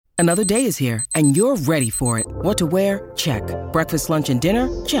Another day is here, and you're ready for it. What to wear? Check. Breakfast, lunch, and dinner?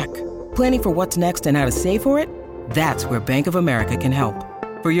 Check. Planning for what's next and how to save for it? That's where Bank of America can help.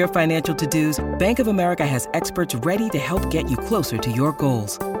 For your financial to-dos, Bank of America has experts ready to help get you closer to your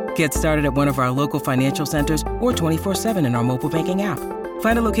goals. Get started at one of our local financial centers or 24/7 in our mobile banking app.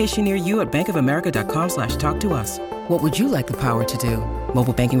 Find a location near you at bankofamerica.com/talktous. What would you like the power to do?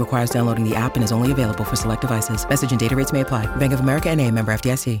 Mobile banking requires downloading the app and is only available for select devices. Message and data rates may apply. Bank of America N.A., member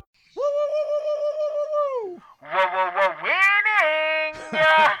FDIC.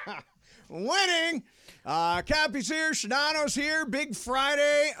 Winning! Winning! Cappy's here, Shadano's here, big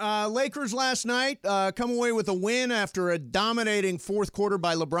Friday. Lakers last night come away with a win after a dominating fourth quarter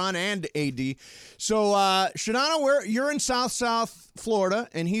by LeBron and AD. So, Shadano, you're in South Florida,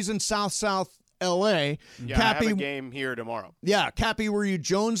 and he's in South L.A. Yeah, Cappy, I have a game here tomorrow. Yeah, Cappy, were you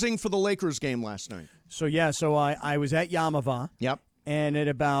jonesing for the Lakers game last night? So I was at Yamava. Yep. And at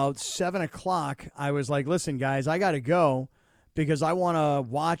about 7 o'clock, I was like, listen, guys, I got to go because I want to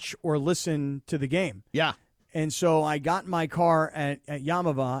watch or listen to the game. Yeah. And so I got in my car at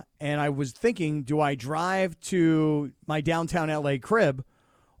Yamava, and I was thinking, do I drive to my downtown L.A. crib,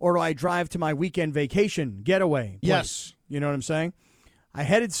 or do I drive to my weekend vacation getaway place? Yes. You know what I'm saying? I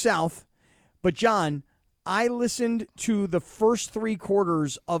headed south, but, John, I listened to the first 3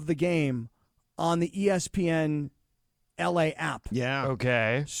 quarters of the game on the ESPN L.A. app. Yeah.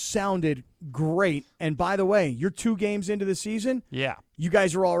 Okay. Sounded great. And by the way, you're 2 games into the season. Yeah. You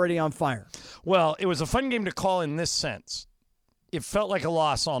guys are already on fire. Well, it was a fun game to call in this sense. It felt like a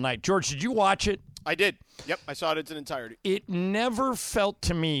loss all night. George, did you watch it? I did. Yep, I saw it in its entirety. It never felt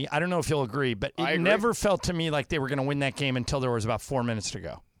to me, I don't know if you'll agree, but it never felt to me like they were going to win that game until there was about 4 minutes to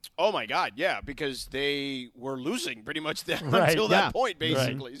go. Oh, my God, yeah, because they were losing pretty much Right, until that point,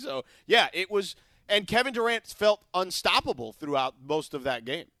 basically. Right. So, yeah, it was – and Kevin Durant felt unstoppable throughout most of that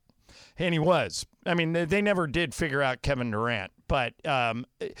game. And he was. I mean, they never did figure out Kevin Durant. But,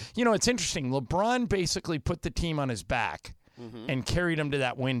 it's interesting. LeBron basically put the team on his back and carried him to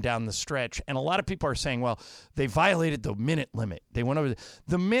that win down the stretch. And a lot of people are saying, well, they violated the minute limit. They went over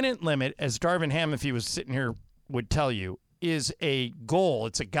the minute limit, as Darvin Ham, if he was sitting here, would tell you, is a goal.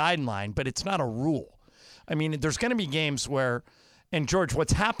 It's a guideline, but it's not a rule. I mean, there's going to be games where – and, George,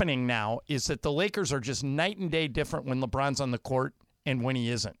 what's happening now is that the Lakers are just night and day different when LeBron's on the court and when he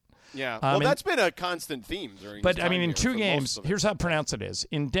isn't. Yeah. Well, that's been a constant theme during this time. But, I mean, in 2 games, of here's how pronounced it is.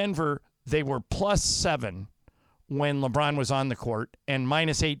 In Denver, they were +7 when LeBron was on the court and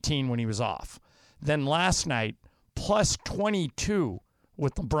 -18 when he was off. Then last night, +22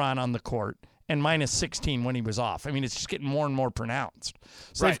 with LeBron on the court and -16 when he was off. I mean, it's just getting more and more pronounced.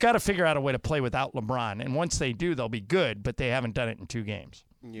 So they've got to figure out a way to play without LeBron. And once they do, they'll be good, but they haven't done it in 2 games.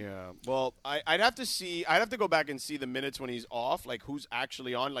 Yeah. Well, I'd have to go back and see the minutes when he's off, like who's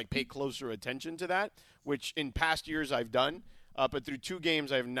actually on, like pay closer attention to that, which in past years I've done. But through 2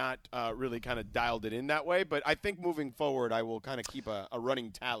 games, I have not really kind of dialed it in that way. But I think moving forward, I will kind of keep a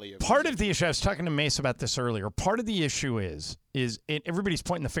running tally. Part of the issue, I was talking to Mace about this earlier, part of the issue is everybody's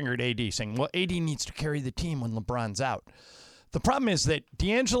pointing the finger at AD, saying, well, AD needs to carry the team when LeBron's out. The problem is that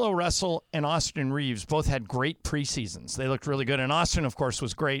D'Angelo Russell and Austin Reeves both had great preseasons. They looked really good. And Austin, of course,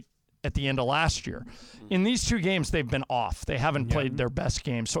 was great at the end of last year. In these 2 games, they've been off. They haven't played their best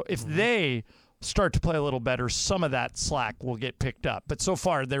game. So if they start to play a little better, some of that slack will get picked up. But so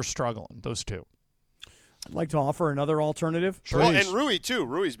far, they're struggling, those 2. I'd like to offer another alternative. Sure. Well, and Rui, too.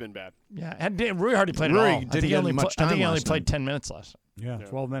 Rui's been bad. Yeah, Rui hardly played at all. I think he only played 10 minutes last night. Yeah,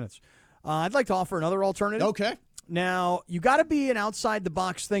 12 minutes. I'd like to offer another alternative. Okay. Now, you got to be an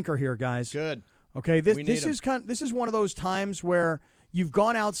outside-the-box thinker here, guys. Good. Okay, this is one of those times where you've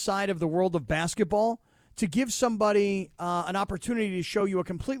gone outside of the world of basketball to give somebody an opportunity to show you a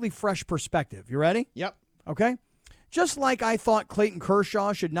completely fresh perspective. You ready? Yep. Okay. Just like I thought Clayton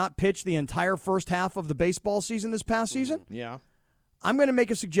Kershaw should not pitch the entire first half of the baseball season this past season. Yeah. I'm going to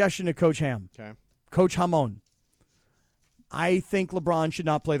make a suggestion to Coach Ham. Okay. Coach Hamon. I think LeBron should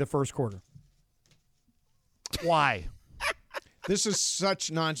not play the first quarter. Why? This is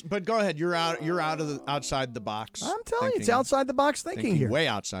such nonsense. But go ahead. You're out of the outside the box. I'm telling you, it's outside the box thinking here. Way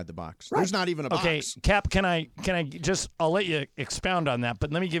outside the box. Right. There's not even a box. Okay, Cap, can I just, I'll let you expound on that,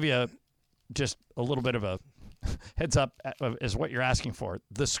 but let me give you just a little bit of a heads up is what you're asking for.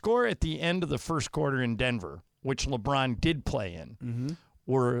 The score at the end of the first quarter in Denver, which LeBron did play in,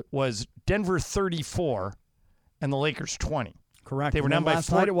 was Denver 34 and the Lakers 20. Correct. They were down by last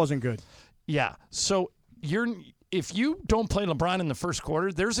night. It wasn't good. Yeah. So if you don't play LeBron in the first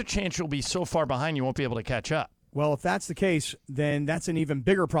quarter, there's a chance you'll be so far behind you won't be able to catch up. Well, if that's the case, then that's an even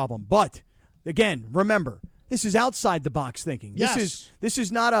bigger problem. But, again, remember, This is outside the box thinking. Yes. This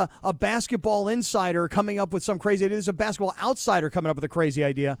is not a basketball insider coming up with some crazy idea. This is a basketball outsider coming up with a crazy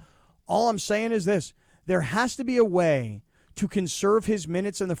idea. All I'm saying is this. There has to be a way to conserve his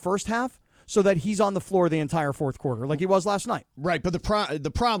minutes in the first half so that he's on the floor the entire fourth quarter like he was last night. Right, but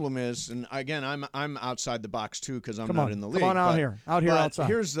the problem is, and again, I'm outside the box too because I'm not in the league. Come on out here outside.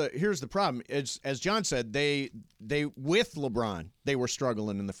 Here's the problem. It's, as John said, they with LeBron they were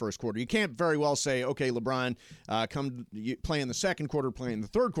struggling in the first quarter. You can't very well say, okay, LeBron, play in the second quarter, play in the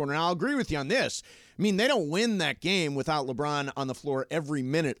third quarter. And I'll agree with you on this. I mean, they don't win that game without LeBron on the floor every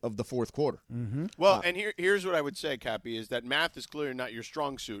minute of the fourth quarter. Mm-hmm. Well, and here's what I would say, Cappy, is that math is clearly not your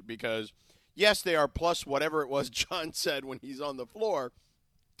strong suit because, yes, they are plus whatever it was John said when he's on the floor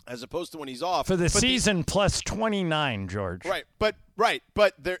as opposed to when he's off. For the season, plus 29, George. Right,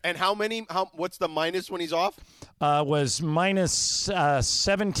 but there, and what's the minus when he's off? Was minus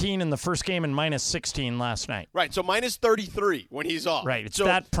 17 in the first game and minus 16 last night. Right, so minus 33 when he's off. Right, it's so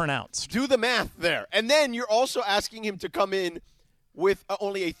that pronounced. Do the math there. And then you're also asking him to come in with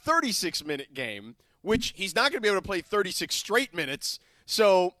only a 36-minute game, which he's not going to be able to play 36 straight minutes.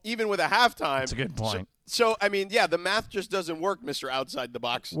 So even with a halftime. That's a good point. So I mean, yeah, the math just doesn't work, Mr. Outside the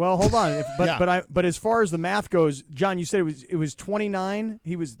Box. Well, hold on. But as far as the math goes, John, you said it was 29.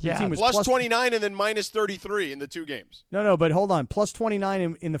 The team was plus 29 and then minus 33 in the two games. No, but hold on. Plus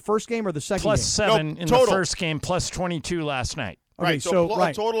 29 in the first game or the second plus game? 7 in total. The first game, plus 22 last night. Okay, right, so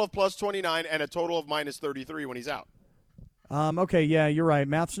a total of plus 29 and a total of minus 33 when he's out. Okay, yeah, you're right.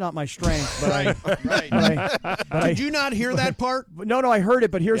 Math's not my strength. But right. Did you not hear that part? No, I heard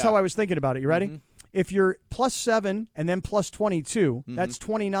it, but here's how I was thinking about it. You ready? Mm-hmm. If you're plus 7 and then plus 22, that's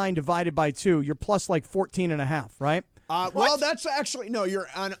 29 divided by 2. You're plus like 14 and a half, right? Well, that's actually no. You're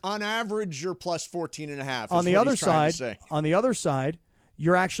on average. You're plus 14 and a half. On the other side,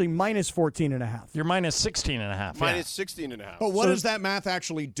 you're actually minus 14 and a half. You're minus 16 and a half. Minus 16 and a half. But what does that math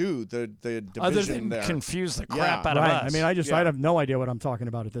actually do? The division other than there. confuse the crap out of right. us. I mean, I have no idea what I'm talking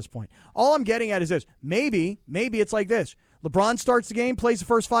about at this point. All I'm getting at is this: maybe it's like this. LeBron starts the game, plays the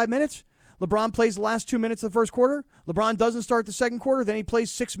first 5 minutes. LeBron plays the last 2 minutes of the first quarter. LeBron doesn't start the second quarter. Then he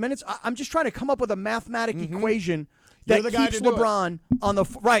plays 6 minutes. I'm just trying to come up with a mathematical equation that keeps LeBron on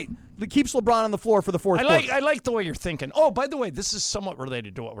the keeps LeBron on the floor for the fourth quarter. I like the way you're thinking. Oh, by the way, this is somewhat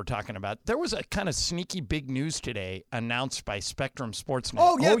related to what we're talking about. There was a kind of sneaky big news today announced by Spectrum Sportsnet.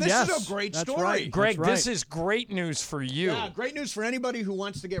 Oh, yeah, this is a great story. Right. Greg, this is great news for you. Yeah, great news for anybody who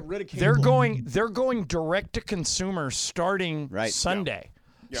wants to get rid of cable. They're going direct to consumer starting Sunday.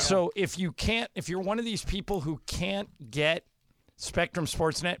 Yeah. So if you're one of these people who can't get Spectrum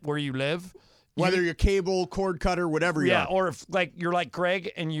Sportsnet where you live, whether you're cable, cord cutter, whatever you are. Or if you're like Greg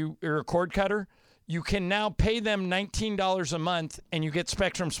and you're a cord cutter, you can now pay them $19 a month and you get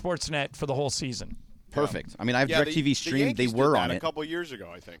Spectrum Sportsnet for the whole season. Perfect. I mean, I have DirecTV streamed. They were on it a couple years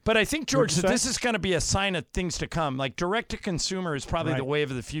ago, I think. But I think, George, that this is going to be a sign of things to come. Like direct-to-consumer is probably the wave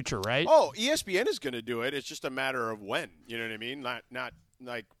of the future, right? Oh, ESPN is going to do it. It's just a matter of when. You know what I mean? Not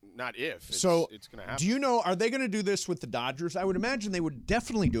if. It's going to happen. Do you know, are they going to do this with the Dodgers? I would imagine they would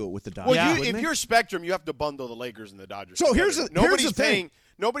definitely do it with the Dodgers. Well, if you're Spectrum, you have to bundle the Lakers and the Dodgers. So here's the thing.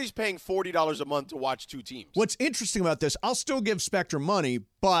 Nobody's paying $40 a month to watch two teams. What's interesting about this, I'll still give Spectrum money,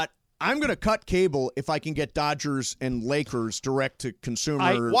 but I'm going to cut cable if I can get Dodgers and Lakers direct to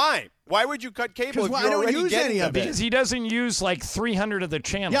consumer. Why? Why would you cut cable if you're I don't already use getting any of it? Because he doesn't use like 300 of the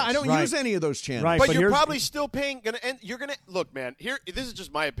channels. Yeah, I don't use any of those channels. Right, but you're probably still paying. You're gonna look, man. Here, this is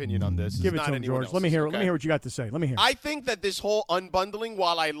just my opinion on this. Give it not to him, anyone George. else's, Let me hear. okay? Let me hear what you got to say. Let me hear. I think that this whole unbundling,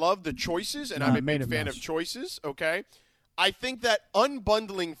 while I love the choices and I'm a big fan of choices, okay, I think that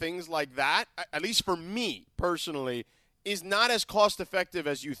unbundling things like that, at least for me personally, is not as cost effective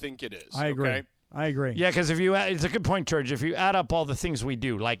as you think it is. I agree. Okay? I agree. Yeah, because it's a good point, George. If you add up all the things we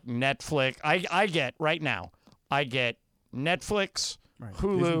do, like Netflix, I get right now, I get Netflix,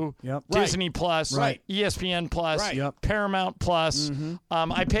 Hulu, Disney Plus, ESPN Plus, Paramount Plus.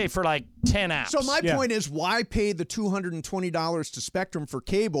 I pay for like 10 apps. So my point is, why pay the $220 to Spectrum for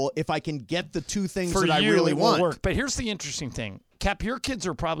cable if I can get the two things for that I really want? Work. But here's the interesting thing. Cap, your kids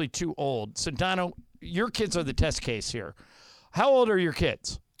are probably too old. So, Dono, your kids are the test case here. How old are your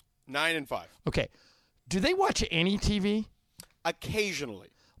kids? 9 and 5. Okay. Do they watch any TV? Occasionally.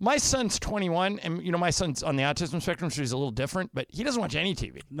 My son's 21, and, my son's on the autism spectrum, so he's a little different, but he doesn't watch any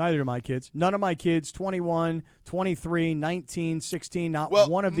TV. Neither do my kids. None of my kids, 21, 23, 19, 16, not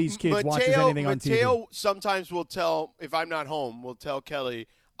one of these kids watches anything on TV. Mateo sometimes will tell, if I'm not home, will tell Kelly,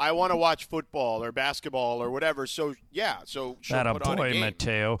 I want to watch football or basketball or whatever. So she'll that put on a game.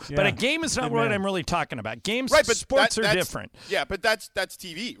 Mateo. Yeah. But a game is not Good what man. I'm really talking about. Games, Right, but sports are that's different. Yeah, but that's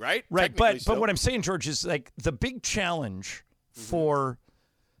TV, right? Right, Technically but still. what I'm saying, George, is like the big challenge for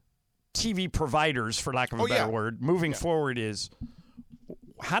TV providers, for lack of a better word, moving forward is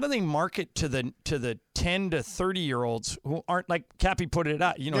how do they market to the 10 to 30-year-olds who aren't, like Cappy put it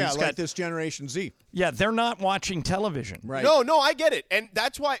out. You know, he's like got this Generation Z. Yeah, they're not watching television. Right. No, I get it. And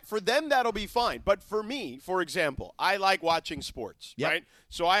that's why for them that'll be fine. But for me, for example, I like watching sports, right?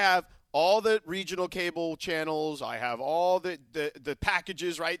 So I have all the regional cable channels. I have all the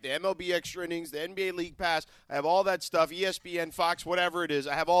packages, right? The MLB Extra Innings, the NBA League Pass. I have all that stuff, ESPN, Fox, whatever it is.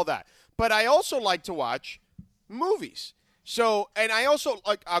 I have all that. But I also like to watch movies. So, and I also,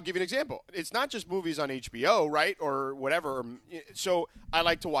 like, I'll give you an example. It's not just movies on HBO, right, or whatever. So I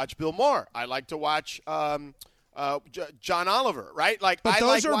like to watch Bill Maher. I like to watch John Oliver, right? Like, But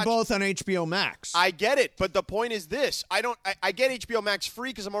those are watch, both on HBO Max. I get it, but the point is this: I get HBO Max free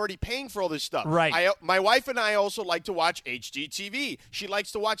because I'm already paying for all this stuff. Right. My wife and I also like to watch HGTV. She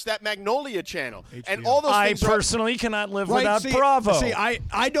likes to watch that Magnolia channel, and all those I things. personally cannot live without see, Bravo. See,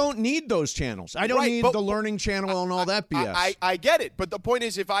 I don't need those channels. I don't need the Learning Channel and all that BS. I get it, but the point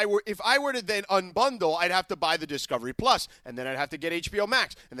is, if I were to then unbundle, I'd have to buy the Discovery Plus, and then I'd have to get HBO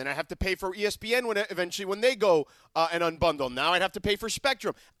Max, and then I'd have to pay for ESPN when they go and unbundle. Now I'd have to pay for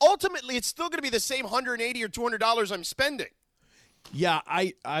Spectrum. Ultimately, it's still going to be the same $180 or $200 I'm spending. Yeah,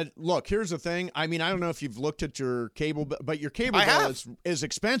 I look. Here's the thing. I mean, I don't know if you've looked at your cable, but your cable bill is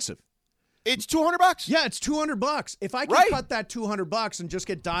expensive. It's $200. Yeah, it's $200. If I can cut that $200 and just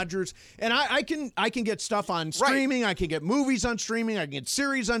get Dodgers, and I can get stuff on streaming, I can get movies on streaming, I can get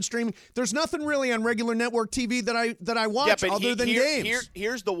series on streaming. There's nothing really on regular network TV that I watch other than games.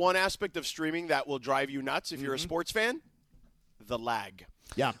 Here's the one aspect of streaming that will drive you nuts if you're a sports fan: the lag.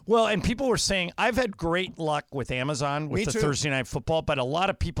 Yeah. Well, and people were saying, I've had great luck with Amazon with the Thursday Night Football, but a lot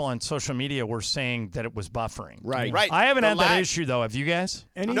of people on social media were saying that it was buffering. Right. I haven't had that issue, though. Have you guys?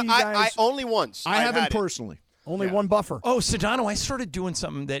 I only once. I haven't personally. Only one buffer. Oh, Sedano, I started doing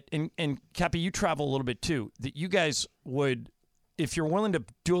something that, and Cappy, you travel a little bit too, that you guys would, if you're willing to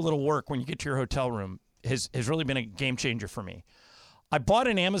do a little work when you get to your hotel room, has really been a game changer for me. I bought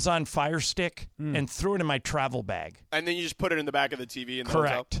an Amazon Fire Stick and threw it in my travel bag. And then you just put it in the back of the TV in the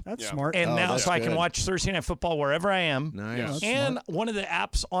Correct. hotel? That's smart. And now that's so I can good. watch Thursday Night Football wherever I am. Nice. And one of the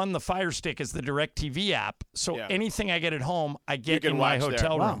apps on the Fire Stick is the DirecTV app. So anything I get at home, I get in my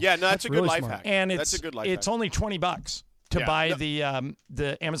hotel room. Wow. Yeah, no, that's a good really life smart. hack. And that's a good life it's hack. only $20 to buy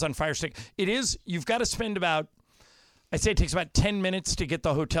the Amazon Fire Stick. It is, you've got to spend about, I'd say it takes about 10 minutes to get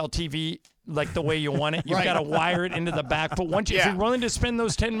the hotel TV like the way you want it. You've got to wire it into the back. But once if you're willing to spend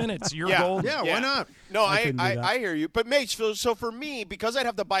those 10 minutes, you're golden. Yeah, why not? No, I I hear you. But, Mate, so for me, because I'd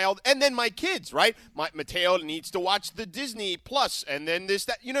have to buy all – and then my kids, right? Mateo needs to watch the Disney Plus and then this,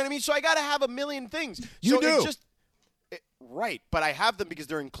 that. You know what I mean? So I got to have a million things. You do. It's just right, but I have them because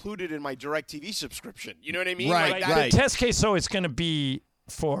they're included in my DirecTV subscription. You know what I mean? Right, like right. The test case, though, is going to be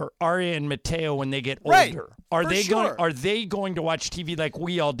for Arya and Mateo when they get Right. older. Are For they sure. Are they going to watch TV like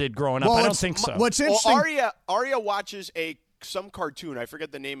we all did growing up? Well, I don't it's- think so. What's Well, interesting? Arya watches some cartoon. I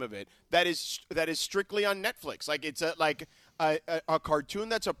forget the name of it. That is strictly on Netflix. Like it's a cartoon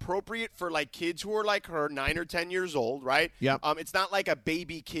that's appropriate for like kids who are like her 9 or 10 years old, right? Yep. It's not like a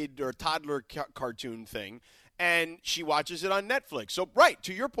baby kid or toddler cartoon thing. And she watches it on Netflix. So, right,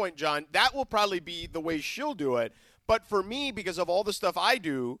 to your point, John, that will probably be the way she'll do it. But for me, because of all the stuff I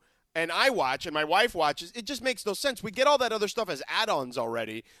do and I watch and my wife watches, it just makes no sense. We get all that other stuff as add-ons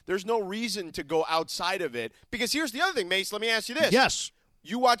already. There's no reason to go outside of it. Because here's the other thing, Mace. Let me ask you this. Yes.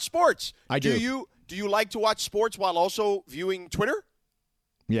 You watch sports. I do. Do you like to watch sports while also viewing Twitter?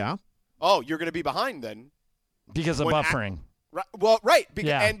 Yeah. Oh, you're going to be behind then. because of when buffering. Right, well, right,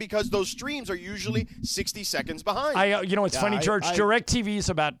 Yeah. and because those streams are usually 60 seconds behind. It's funny, George. I- DirecTV is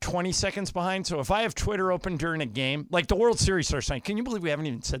about 20 seconds behind. So if I have Twitter open during a game, like the World Series starts tonight, can you believe we haven't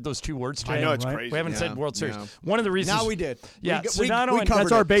even said those two words today? I know, it's right? crazy. We haven't Yeah, said World Series. yeah. One of the reasons. Now we did. Yeah, We Sedano and covered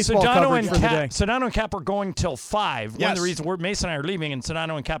That's our it. baseball coverage for the day. Sedano and Cap are going till 5. One of Yes. the reasons Mason and I are leaving, and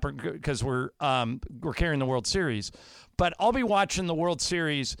Sedano and Cap are because we're carrying the World Series. But I'll be watching the World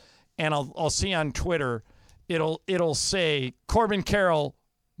Series, and I'll see on Twitter. It'll say Corbin Carroll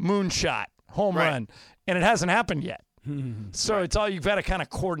moonshot home run, and it hasn't happened yet. So it's all you've got to kind of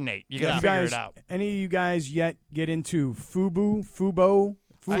coordinate. You got to You figure guys, it out. any of you guys yet get into Fubo?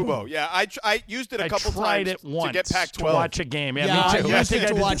 Yeah, I used it a couple tried times it once to get Pac-12. to watch a game. Yeah, Yeah, me I too. used think it I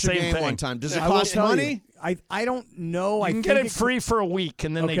to did watch the a same game thing. one time. Does it I will cost tell money? you, I don't know. You I can think get it free for a week,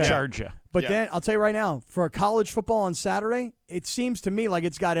 and then they Okay. charge you. But then I'll tell you right now, for college football on Saturday, it seems to me like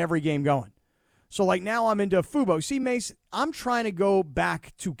it's got every game going. So like now I'm into Fubo. See, Mace, I'm trying to go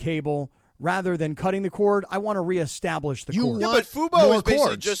back to cable rather than cutting the cord. I want to reestablish the cord. Yeah, but Fubo is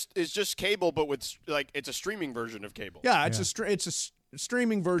basically just cable, but with it's a streaming version of cable. Yeah, it's a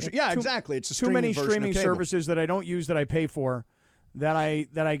streaming version. Yeah, exactly. It's a streaming version. Too many streaming services that I don't use that I pay for. That I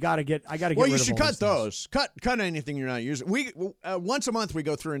gotta get. I gotta get. Well, rid you of should all cut these those. Cut anything you're not using. We once a month we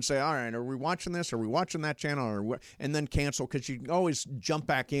go through and say, all right, are we watching this? Are we watching that channel? Or what? And then cancel because you can always jump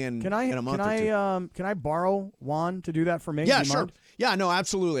back in. In a month or two. Can I borrow Juan to do that for me? Yeah, do you sure. mind? Yeah, no,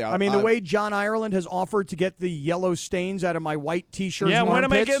 absolutely. I mean, the way John Ireland has offered to get the yellow stains out of my white T-shirts. Yeah, and when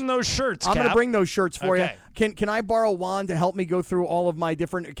am I armpits, getting those shirts? I'm going to bring those shirts for Okay. you. Can I borrow Juan to help me go through all of my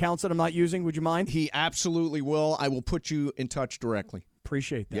different accounts that I'm not using? Would you mind? He absolutely will. I will put you in touch directly.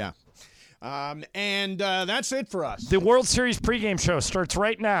 Appreciate that. Yeah. And that's it for us. The World Series pregame show starts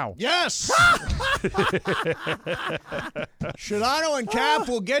right now. Yes! Shadano and Cap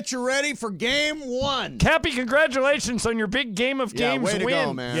will get you ready for game one. Cappy, congratulations on your big game of games way to win.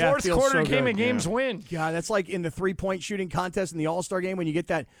 go, man. Yeah, it Fourth feels quarter so game good. of games win. Yeah, that's like in the 3-point shooting contest in the All-Star game when you get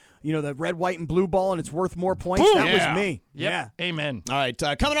that, the red, white, and blue ball and it's worth more points. Boom. That Yeah. was me. Yep. Yeah. Amen. All right,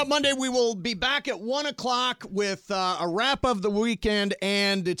 coming up Monday, we will be back at 1 o'clock with a wrap of the weekend,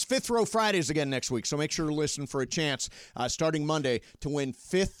 and it's Fifth Row Fridays again next week, so make sure to listen for a chance starting Monday to win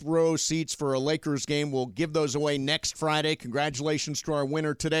fifth row seats for a Lakers game. We'll give those away next Friday. Congratulations to our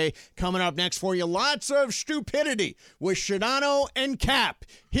winner today. Coming up next for you, lots of stupidity with Shadano and Cap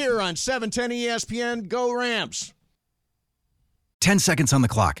here on 710 ESPN. Go Rams. 10 seconds on the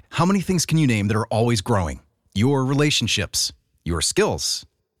clock. How many things can you name that are always growing? Your relationships, your skills,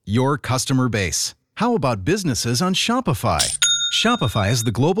 your customer base. How about businesses on Shopify? Shopify is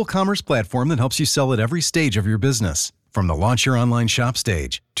the global commerce platform that helps you sell at every stage of your business. From the launch your online shop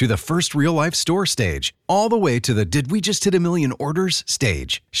stage, to the first real-life store stage, all the way to the did we just hit a million orders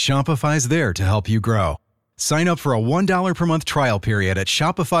stage. Shopify's there to help you grow. Sign up for a $1 per month trial period at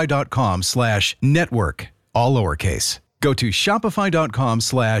shopify.com/network, all lowercase. Go to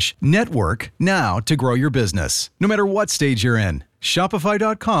shopify.com/network now to grow your business, no matter what stage you're in.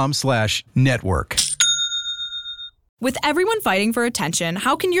 Shopify.com/network. With everyone fighting for attention,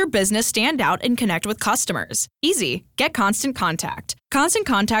 how can your business stand out and connect with customers? Easy. Get Constant Contact. Constant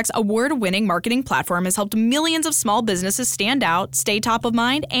Contact's award-winning marketing platform has helped millions of small businesses stand out, stay top of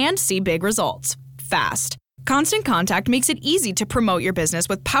mind, and see big results fast. Constant Contact makes it easy to promote your business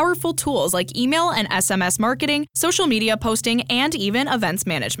with powerful tools like email and SMS marketing, social media posting, and even events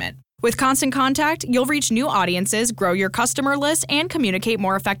management. With Constant Contact, you'll reach new audiences, grow your customer list, and communicate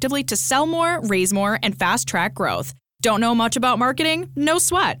more effectively to sell more, raise more, and fast-track growth. Don't know much about marketing? No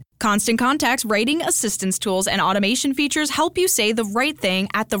sweat. Constant Contact's writing assistance tools and automation features help you say the right thing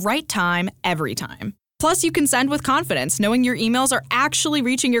at the right time, every time. Plus, you can send with confidence, knowing your emails are actually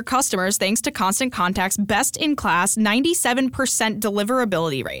reaching your customers thanks to Constant Contact's best-in-class 97%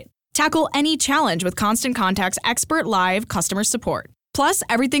 deliverability rate. Tackle any challenge with Constant Contact's expert live customer support. Plus,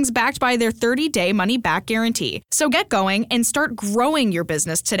 everything's backed by their 30-day money-back guarantee. So get going and start growing your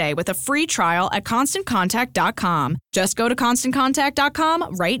business today with a free trial at ConstantContact.com. Just go to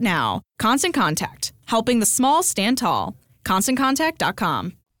ConstantContact.com right now. Constant Contact, helping the small stand tall.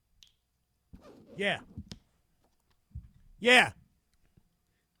 ConstantContact.com. Yeah. Yeah.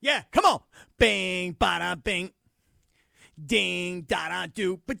 Yeah. Come on. Bing, ba-da, bing. Ding, da-da,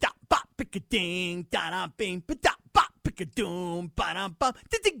 do, ba-da, ba, pick-a-ding, da-da, bing, ba-da, ba, pick-a-doom, ba-da, ba,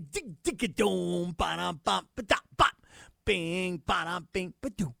 ding, ding, ding-a-doom, ba-da, ba, ba-da, ba. Bing, ba-da, bing,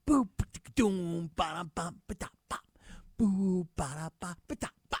 ba-doo, boo, pick-a-doom, ba-da, ba, ba-da, ba. Boo, ba-da, ba, ba-da,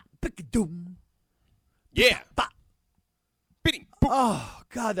 ba, pick-a-doom. Yeah. Ba. Beating. Boop. Oh,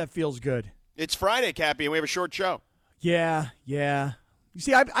 God, that feels good. It's Friday, Cappy, and we have a short show. Yeah. You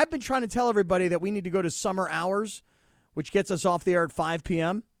see, I've been trying to tell everybody that we need to go to summer hours, which gets us off the air at 5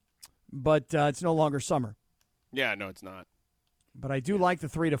 p.m., but it's no longer summer. Yeah, no, it's not. But I do like the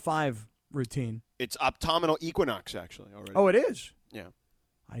 3 to 5 routine. It's autumnal equinox, actually, already. Oh, it is? Yeah.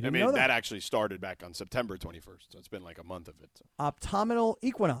 I didn't know that. Actually started back on September 21st, so it's been like a month of it. So. Autumnal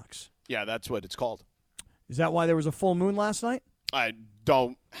equinox. Yeah, that's what it's called. Is that why there was a full moon last night? I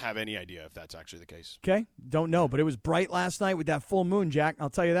don't have any idea if that's actually the case. Okay. Don't know, but it was bright last night with that full moon, Jack. I'll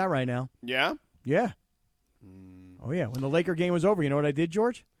tell you that right now. Yeah? Yeah. Oh, yeah. When the Laker game was over, you know what I did,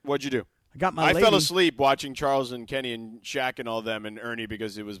 George? What'd you do? I got my I lady. fell asleep watching Charles and Kenny and Shaq and all them and Ernie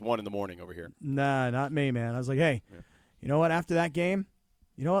because it was 1 in the morning over here. Nah, not me, man. I was like, hey, you know what? After that game,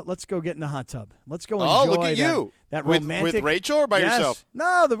 you know what? Let's go get in the hot tub. Let's go enjoy look at you. that With romantic. Rachel or by yourself?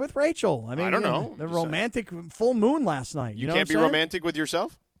 No, with Rachel. I mean, I don't know. The romantic full moon last night. You know can't what be I'm saying? romantic with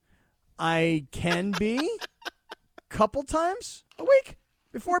yourself? I can be couple times a week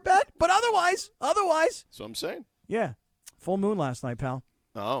before bed, but otherwise. That's what I'm saying. Yeah. Full moon last night, pal.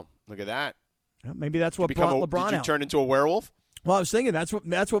 Oh, look at that. Yeah, maybe that's what brought LeBron Did you out. turn into a werewolf? Well, I was thinking that's what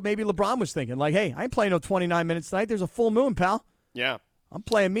maybe LeBron was thinking. Like, hey, I ain't playing no 29 minutes tonight. There's a full moon, pal. Yeah. I'm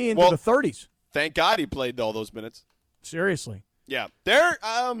playing me into the 30s. Thank God he played all those minutes. Seriously. Yeah. They're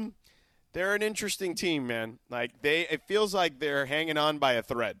an interesting team, man. Like it feels like they're hanging on by a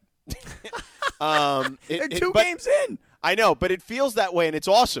thread. They're two games in. I know, but it feels that way, and it's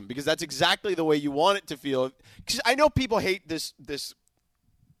awesome because that's exactly the way you want it to feel. Because I know people hate this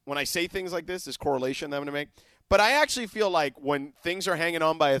when I say things like this correlation that I'm going to make. But I actually feel like when things are hanging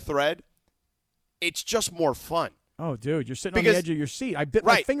on by a thread, it's just more fun. Oh, dude, you're sitting on the edge of your seat. I bit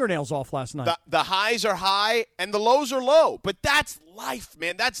my fingernails off last night. The highs are high and the lows are low. But that's life,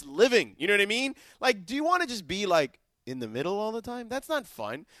 man. That's living. You know what I mean? Like, do you want to just be like in the middle all the time? That's not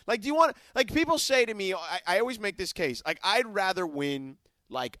fun. Like, do you want – like, people say to me, I always make this case. Like, I'd rather win,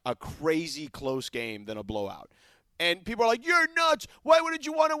 like, a crazy close game than a blowout. And people are like, you're nuts. Why wouldn't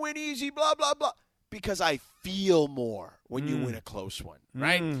you want to win easy, blah, blah, blah. Because I feel more when you win a close one,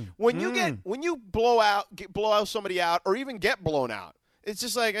 right? When you blow out somebody out or even get blown out, it's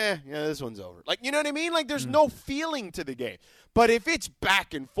just like, this one's over. Like, you know what I mean? Like, there's no feeling to the game. But if it's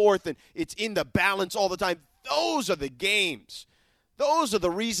back and forth and it's in the balance all the time, those are the games. Those are the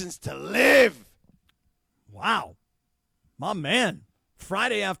reasons to live. Wow. My man.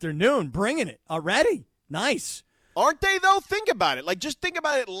 Friday afternoon, bringing it already. Nice. Aren't they, though? Think about it. Like, just think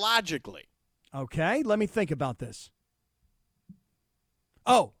about it logically. Okay, let me think about this.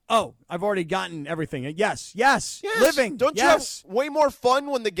 Oh, I've already gotten everything. Yes, living. Don't you have way more fun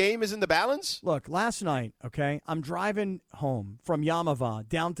when the game is in the balance? Look, last night, okay, I'm driving home from Yamava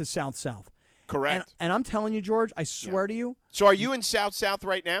down to South. Correct. And I'm telling you, George, I swear to you. So are you in South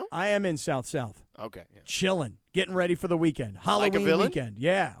right now? I am in South. Okay. Yeah. Chilling, getting ready for the weekend. Halloween like a villain? weekend.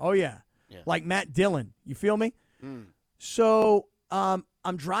 Yeah, oh yeah. Like Matt Dillon. You feel me? So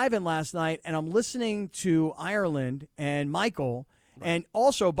I'm driving last night, and I'm listening to Ireland and Michael, and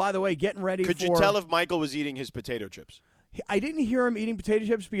also, by the way, getting ready Could you tell if Michael was eating his potato chips? I didn't hear him eating potato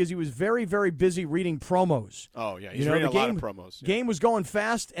chips because he was very, very busy reading promos. Oh, yeah. He's reading a lot of promos. The game was going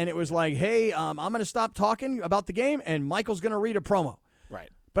fast, and it was like, hey, I'm going to stop talking about the game, and Michael's going to read a promo. Right.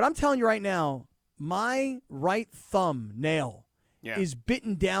 But I'm telling you right now, my right thumb nail is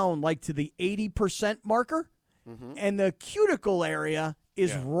bitten down like to the 80% marker, and the cuticle area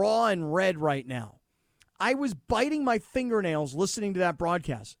is raw and red right now. I was biting my fingernails listening to that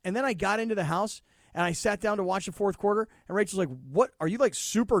broadcast. And then I got into the house and I sat down to watch the fourth quarter. And Rachel's like, what? Are you like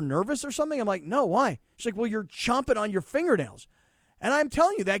super nervous or something? I'm like, no, why? She's like, well, you're chomping on your fingernails. And I'm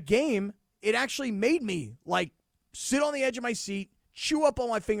telling you, that game, it actually made me like sit on the edge of my seat, chew up on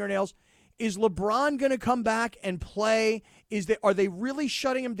my fingernails. Is LeBron going to come back and play? Are they really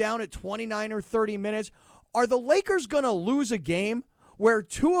shutting him down at 29 or 30 minutes? Are the Lakers going to lose a game where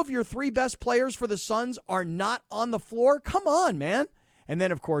two of your three best players for the Suns are not on the floor? Come on, man. And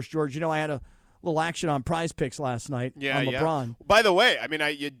then, of course, George, I had a little action on Prize Picks last night on LeBron. Yeah. By the way, I mean,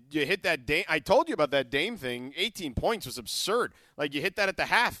 you hit that Dame. I told you about that Dame thing. 18 points was absurd. Like, you hit that at the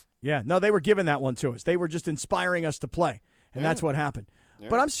half. Yeah, no, they were giving that one to us. They were just inspiring us to play, and that's what happened. Yeah.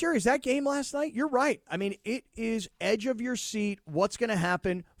 But I'm serious. That game last night, you're right. I mean, it is edge of your seat. What's going to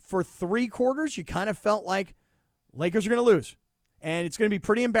happen? For 3 quarters, you kind of felt like Lakers are going to lose. And it's going to be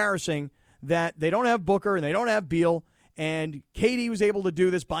pretty embarrassing that they don't have Booker and they don't have Beal, and KD was able to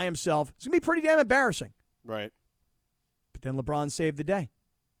do this by himself. It's going to be pretty damn embarrassing. Right. But then LeBron saved the day.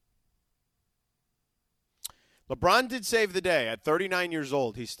 LeBron did save the day. At 39 years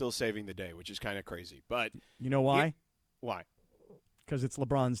old, he's still saving the day, which is kind of crazy. But you know why? Why? Because it's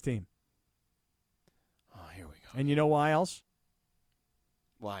LeBron's team. Oh, here we go. And you know why else?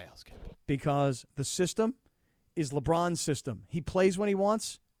 Why else, Kevin? Because the system is LeBron's system. He plays when he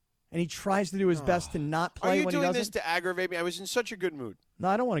wants, and he tries to do his best to not play when he doesn't. Are you doing this to aggravate me? I was in such a good mood. No,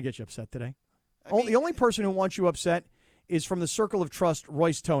 I don't want to get you upset today. The only person who wants you upset is from the circle of trust,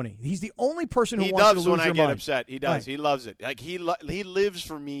 Royce Toney. He's the only person who wants you to lose your mind. He loves when I get upset. He does. Right. He loves it. Like he lives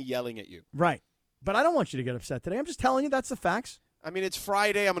for me yelling at you. Right. But I don't want you to get upset today. I'm just telling you that's the facts. I mean, it's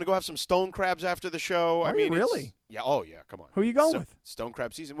Friday. I'm going to go have some stone crabs after the show. Are you really? Yeah. Oh, yeah. Come on. Who are you going with? Stone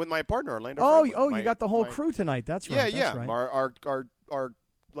crab season with my partner, Orlando. You got the whole crew tonight. That's right. Yeah. Right. Our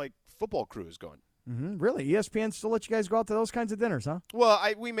like football crew is going. Mm-hmm. Really? ESPN still let you guys go out to those kinds of dinners, huh? Well,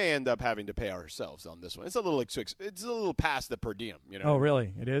 we may end up having to pay ourselves on this one. It's a little past the per diem, Oh,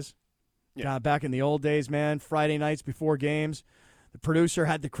 really? It is? Yeah. God, back in the old days, man, Friday nights before games, the producer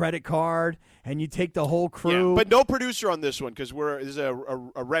had the credit card, and you take the whole crew. Yeah, but no producer on this one because this is a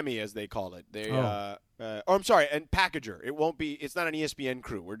Remy, as they call it. I'm sorry, and packager. It won't be. It's not an ESPN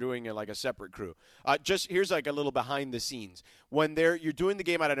crew. We're doing like a separate crew. Just here's like a little behind the scenes. When you're doing the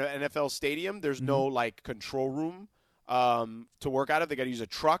game at an NFL stadium, there's no like control room to work out of. They got to use a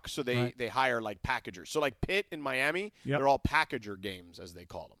truck, so they hire like packagers. So like Pitt in Miami, they're all packager games, as they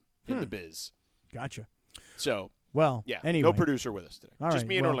call them in the biz. Gotcha. So. Well, yeah, anyway. no producer with us today. All Just right,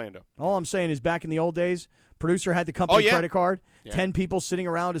 me and Orlando. All I'm saying is back in the old days, producer had the company credit card, 10 people sitting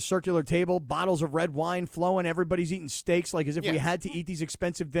around a circular table, bottles of red wine flowing, everybody's eating steaks like as if we had to eat these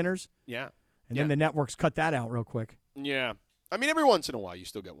expensive dinners. Yeah. And then the networks cut that out real quick. Yeah. I mean, every once in a while you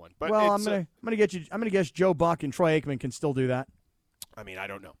still get one. But I'm gonna guess Joe Buck and Troy Aikman can still do that. I mean, I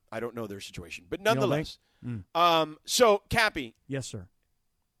don't know. I don't know their situation. But nonetheless. So, Cappy. Yes, sir.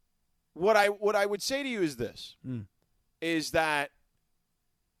 What I would say to you is this, is that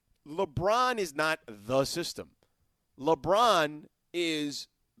LeBron is not the system. LeBron is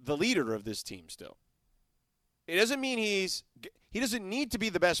the leader of this team still. It doesn't mean he doesn't need to be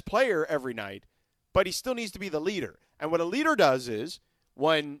the best player every night, but he still needs to be the leader. And what a leader does is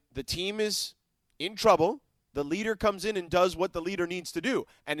when the team is in trouble, the leader comes in and does what the leader needs to do.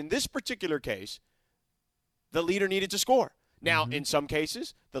 And in this particular case, the leader needed to score. Now, in some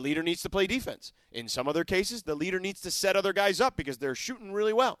cases, the leader needs to play defense. In some other cases, the leader needs to set other guys up because they're shooting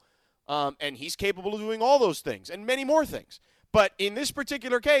really well. And he's capable of doing all those things and many more things. But in this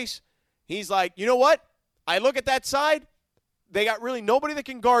particular case, he's like, you know what? I look at that side. They got really nobody that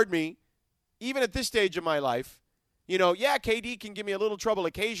can guard me, even at this stage of my life. You know, KD can give me a little trouble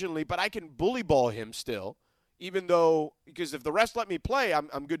occasionally, but I can bully ball him still, because if the rest let me play,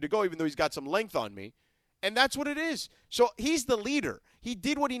 I'm good to go, even though he's got some length on me. And that's what it is. So he's the leader. He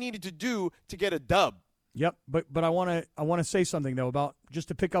did what he needed to do to get a dub. Yep, but I want to say something though about just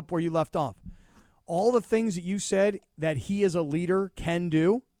to pick up where you left off. All the things that you said that he as a leader can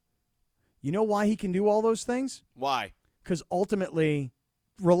do. You know why he can do all those things? Why? Because ultimately,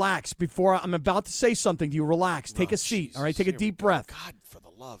 relax. Before I'm about to say something to you, relax. Take a seat. Jesus. All right, take a deep breath. God, for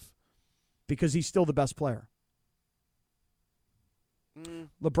the love. Because he's still the best player.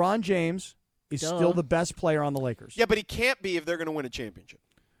 LeBron James is still the best player on the Lakers. Yeah, but he can't be if they're going to win a championship.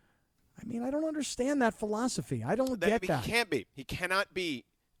 I mean, I don't understand that philosophy. I don't get that. He can't be. He cannot be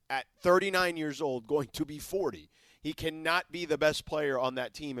at 39 years old going to be 40. He cannot be the best player on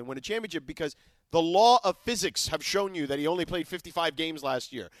that team and win a championship because the law of physics have shown you that he only played 55 games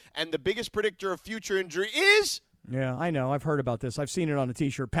last year. And the biggest predictor of future injury is... Yeah, I know. I've heard about this. I've seen it on a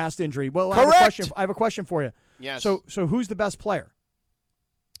T-shirt. Past injury. Well, correct. I have a question for you. Yes. So who's the best player?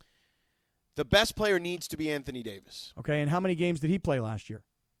 The best player needs to be Anthony Davis. Okay, and how many games did he play last year?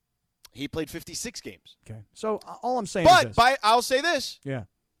 He played 56 games. Okay, so all I'm saying is this. I'll say this. Yeah.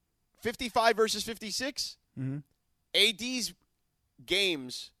 55 versus 56, AD's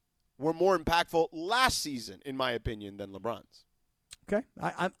games were more impactful last season, in my opinion, than LeBron's. Okay,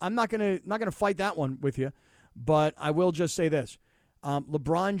 I'm not gonna fight that one with you, but I will just say this: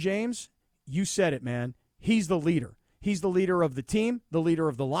 LeBron James, you said it, man. He's the leader. He's the leader of the team, the leader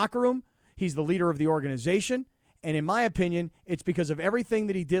of the locker room. He's the leader of the organization. And in my opinion, it's because of everything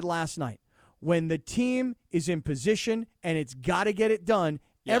that he did last night. When the team is in position and it's got to get it done,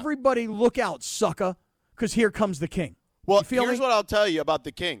 everybody look out, sucker, because here comes the king. Well, here's what I'll tell you about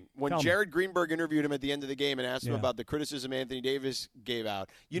the king. When Tell me. Jared Greenberg interviewed him at the end of the game and asked him about the criticism Anthony Davis gave out,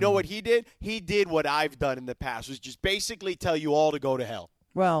 you know what he did? He did what I've done in the past, was just basically tell you all to go to hell.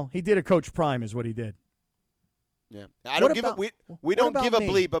 Well, he did a Coach Prime is what he did. Yeah, we don't give a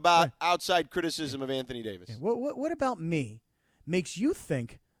bleep about outside criticism of Anthony Davis. Okay. What about me makes you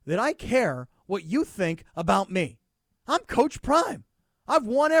think that I care what you think about me? I'm Coach Prime. I've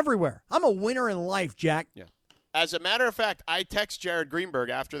won everywhere. I'm a winner in life, Jack. Yeah. As a matter of fact, I text Jared Greenberg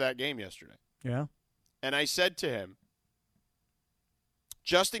after that game yesterday. Yeah. And I said to him,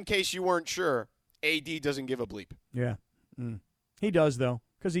 just in case you weren't sure, AD doesn't give a bleep. Yeah. He does, though,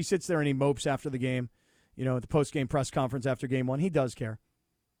 because he sits there and he mopes after the game. You know, at the post-game press conference after game one, he does care.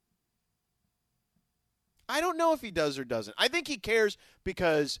 I don't know if he does or doesn't. I think he cares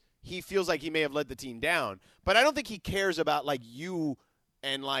because he feels like he may have let the team down. But I don't think he cares about, like, you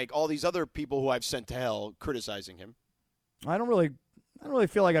and, like, all these other people who I've sent to hell criticizing him. I don't really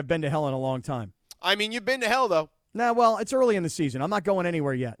feel like I've been to hell in a long time. I mean, you've been to hell, though. Nah, well, it's early in the season. I'm not going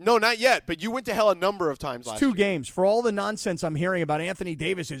anywhere yet. No, not yet, but you went to hell a number of times last year. 2 games. For all the nonsense I'm hearing about Anthony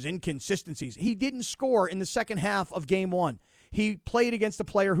Davis's inconsistencies, he didn't score in the second half of game 1. He played against a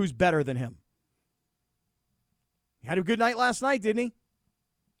player who's better than him. He had a good night last night, didn't he?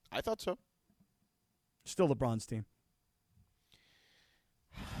 I thought so. Still LeBron's team.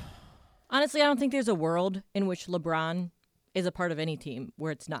 Honestly, I don't think there's a world in which LeBron is a part of any team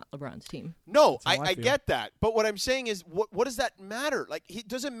where it's not LeBron's team. No, I get that. But what I'm saying is, what does that matter? Like, it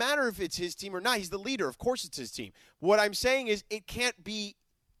doesn't matter if it's his team or not. He's the leader. Of course it's his team. What I'm saying is it can't be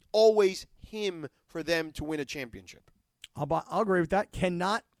always him for them to win a championship. I'll agree with that.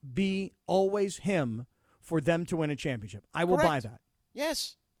 Cannot be always him for them to win a championship. I will buy that.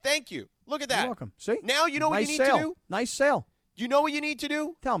 Yes. Thank you. Look at that. You're welcome. See? Now you know what you need to do? Nice sale. You know what you need to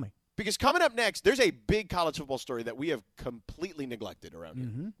do? Tell me. Because coming up next, there's a big college football story that we have completely neglected around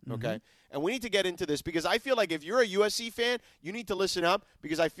here. Okay? And we need to get into this because I feel like if you're a USC fan, you need to listen up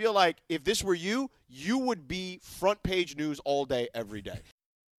because I feel like if this were you, you would be front page news all day, every day.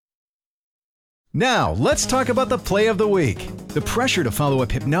 Now, let's talk about the play of the week. The pressure to follow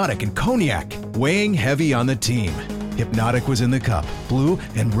up Hypnotic and Cognac, weighing heavy on the team. Hypnotic was in the cup, blue,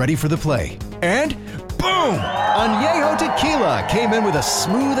 and ready for the play. And boom! Añejo Tequila came in with a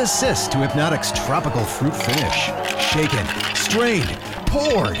smooth assist to Hypnotic's tropical fruit finish. Shaken, strained,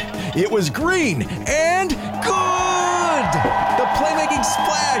 poured. It was green and good! The playmaking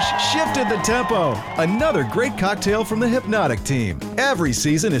splash shifted the tempo. Another great cocktail from the Hypnotic team. Every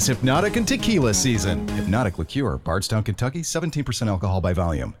season is Hypnotic and Tequila season. Hypnotic Liqueur, Bardstown, Kentucky, 17% alcohol by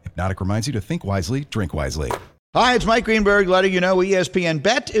volume. Hypnotic reminds you to think wisely, drink wisely. Hi, it's Mike Greenberg letting you know ESPN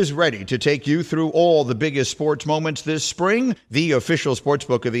Bet is ready to take you through all the biggest sports moments this spring. The official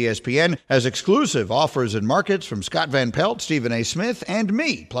sportsbook of ESPN has exclusive offers and markets from Scott Van Pelt, Stephen A. Smith, and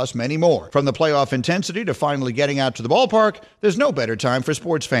me, plus many more. From the playoff intensity to finally getting out to the ballpark, there's no better time for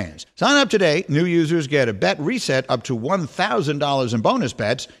sports fans. Sign up today. New users get a bet reset up to $1,000 in bonus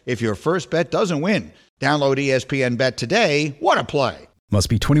bets if your first bet doesn't win. Download ESPN Bet today. What a play. Must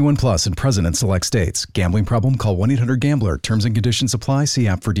be 21 plus and present in select states. Gambling problem? Call 1-800-GAMBLER. Terms and conditions apply. See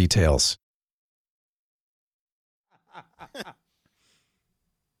app for details.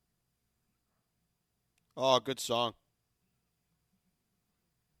 Oh, good song.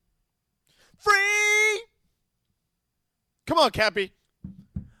 Free! Come on, Cappy.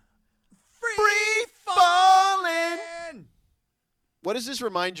 Free falling! What does this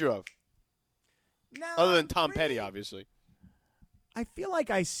remind you of? Other than Tom Petty, obviously. I feel like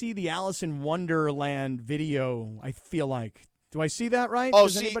I see the Alice in Wonderland video. I feel like. Do I see that right? Oh,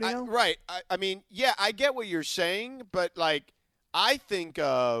 Does anybody know? Right. I mean, yeah, I get what you're saying, but, like, I think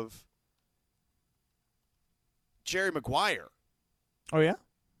of Jerry Maguire. Oh, yeah?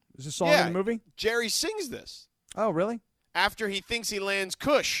 Is this song in the movie? Jerry sings this. Oh, really? After he thinks he lands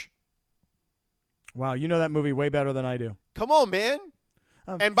Kush. Wow, you know that movie way better than I do. Come on, man.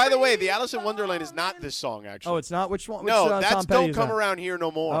 And by the way, the Alice in Wonderland is not this song, actually. Oh, it's not? Which one? No, that's Tom Petty Don't Come Around Here No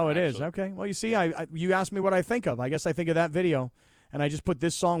More. Oh, it actually. is. Okay. Well, you see, you asked me what I think of. I guess I think of that video, and I just put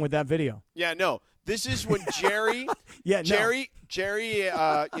this song with that video. Yeah, no. This is when Jerry, Jerry,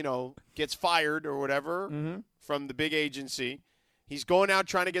 gets fired or whatever from the big agency. He's going out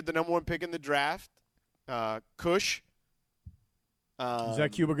trying to get the number one pick in the draft. Kush. Is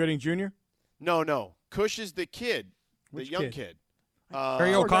that Cuba Gooding Jr.? No. Kush is the kid, the young kid.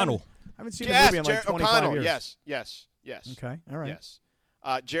 Jerry O'Connell. I haven't seen the movie in like 25 O'Connell. years. Yes. Okay, all right. Yes.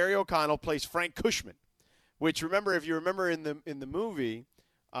 Jerry O'Connell plays Frank Cushman, which if you remember in the movie,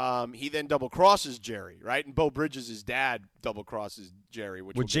 he then double crosses Jerry, right? And Bo Bridges' dad double crosses Jerry,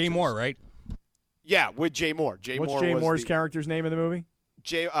 with Jay Moore, right? Yeah, with Jay Moore. What's Jay Moore's character's name in the movie?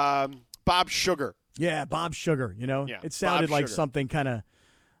 Bob Sugar. Yeah, Bob Sugar. It sounded like something kind of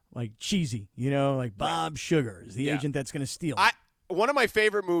like cheesy. Like Bob Sugar is the agent that's going to steal. One of my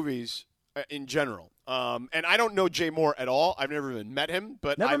favorite movies in general, and I don't know Jay Moore at all. I've never even met him.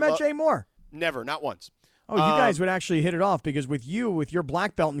 But Never met Jay Moore? Never, not once. Oh, you guys would actually hit it off because with your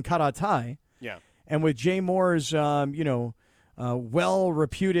black belt in karate, and with Jay Moore's,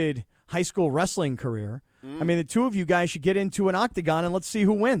 well-reputed high school wrestling career, I mean, the two of you guys should get into an octagon and let's see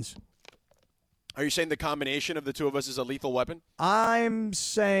who wins. Are you saying the combination of the two of us is a lethal weapon? I'm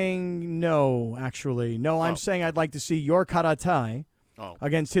saying no, actually. No, I'm saying I'd like to see your karate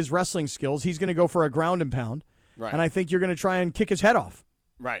against his wrestling skills. He's going to go for a ground and pound, and I think you're going to try and kick his head off.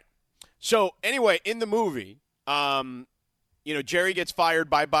 Right. So, anyway, in the movie, Jerry gets fired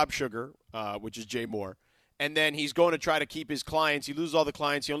by Bob Sugar, which is Jay Moore, and then he's going to try to keep his clients. He loses all the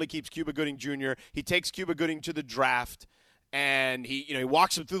clients. He only keeps Cuba Gooding Jr. He takes Cuba Gooding to the draft, and he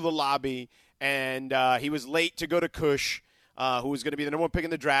walks him through the lobby. And he was late to go to Kush, who was going to be the number one pick in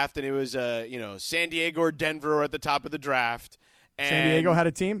the draft. And it was, San Diego or Denver at the top of the draft. And San Diego had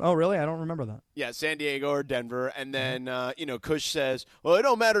a team? Oh, really? I don't remember that. Yeah, San Diego or Denver. And then, Kush says, well, it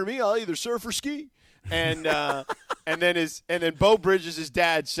don't matter to me. I'll either surf or ski. And and then Bo Bridges, his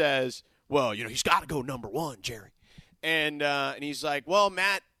dad, says, well, he's got to go number one, Jerry. And he's like, well,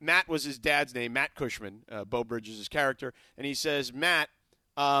 Matt was his dad's name, Matt Cushman, Bo Bridges' character. And he says, Matt,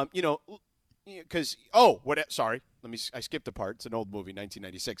 because, I skipped a part. It's an old movie,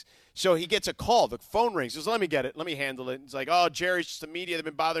 1996. So he gets a call. The phone rings. He goes, let me get it. Let me handle it. It's like, oh, Jerry's just the media. They've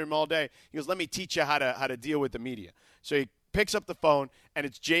been bothering him all day. He goes, let me teach you how to deal with the media. So he picks up the phone, and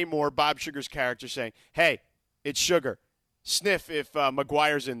it's Jay Moore, Bob Sugar's character, saying, hey, it's Sugar. Sniff if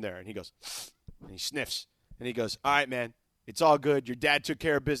McGuire's in there. And he goes, and he sniffs. And he goes, all right, man, it's all good. Your dad took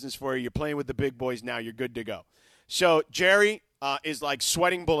care of business for you. You're playing with the big boys now. You're good to go. So Jerry is like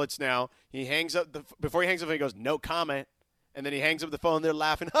sweating bullets now. He hangs up. Before he hangs up, he goes, no comment. And then he hangs up the phone. They're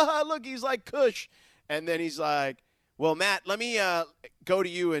laughing. Ha, look, he's like Kush. And then he's like, well, Matt, let me go to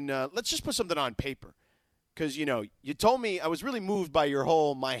you and let's just put something on paper. Because, you know, you told me I was really moved by your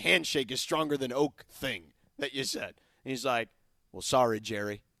whole my handshake is stronger than oak thing that you said. And he's like, well, sorry,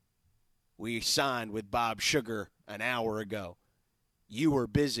 Jerry. We signed with Bob Sugar an hour ago. You were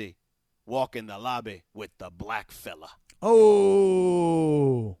busy walking the lobby with the black fella.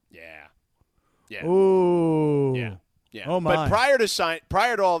 Oh. Yeah. Oh. Yeah. Oh, my. But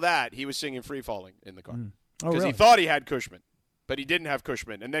prior to all that, he was singing Free Falling in the car. Because really? he thought he had Cushman, but he didn't have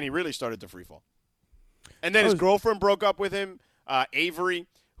Cushman. And then he really started to free fall. And then his girlfriend broke up with him, Avery,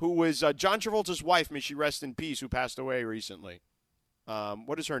 who was John Travolta's wife, may she rest in peace, who passed away recently.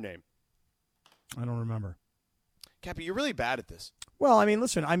 What is her name? I don't remember. Cappy, you're really bad at this. Well, I mean,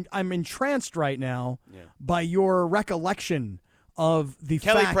 listen, I'm entranced right now by your recollection of the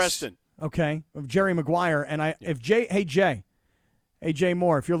Kelly facts, Preston. Okay, of Jerry Maguire. And hey Jay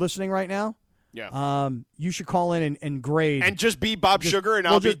Moore, if you're listening right now, you should call in and grade. And just be Bob Sugar and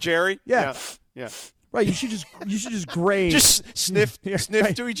I'll be Jerry? Yeah. Right, you should just grade. Just sniff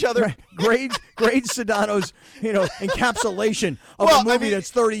to each other. Right. Grade Sedano's, encapsulation of a movie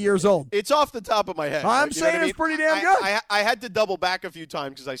that's 30 years old. It's off the top of my head. I'm saying it's pretty damn good. I had to double back a few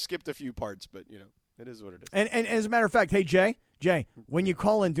times because I skipped a few parts, but it is what it is. And as a matter of fact, hey Jay, when you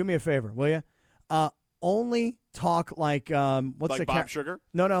call in, do me a favor, will you? Only talk like what's the Bob Sugar?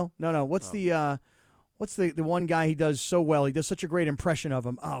 No. What's the one guy he does so well? He does such a great impression of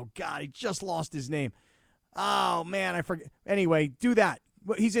him. Oh, God, he just lost his name. Oh, man, I forget. Anyway, do that.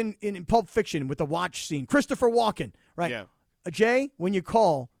 He's in Pulp Fiction with the watch scene. Christopher Walken, right? Yeah. Jay, when you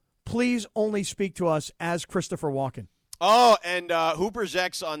call, please only speak to us as Christopher Walken. Oh, and Hooper's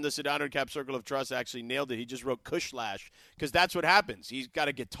ex on the Sedano Cap Circle of Trust actually nailed it. He just wrote Kushlash because that's what happens. He's got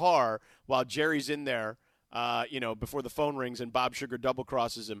a guitar while Jerry's in there, before the phone rings and Bob Sugar double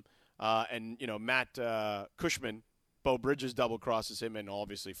crosses him. And Matt Cushman, Bo Bridges double crosses him, and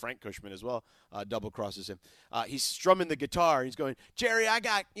obviously Frank Cushman as well double crosses him. He's strumming the guitar. He's going, Jerry, I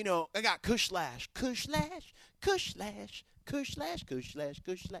got Kushlash, Kushlash, Kushlash, Kushlash, Kushlash,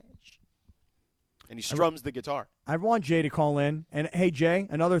 Kushlash. And he strums the guitar. I want Jay to call in. And hey, Jay,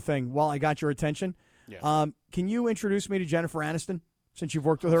 another thing. While I got your attention, can you introduce me to Jennifer Aniston since you've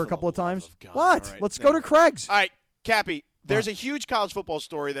worked with her a couple of times? What? Right, Let's go to Craig's. All right, Cappy. There's a huge college football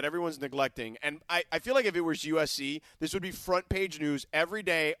story that everyone's neglecting, and I feel like if it was USC, this would be front page news every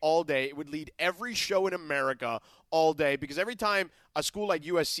day, all day. It would lead every show in America all day, because every time a school like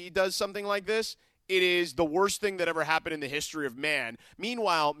USC does something like this, it is the worst thing that ever happened in the history of man.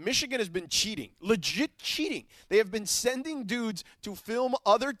 Meanwhile, Michigan has been cheating, legit cheating. They have been sending dudes to film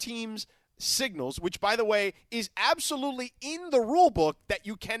other teams' signals, which, by the way, is absolutely in the rule book that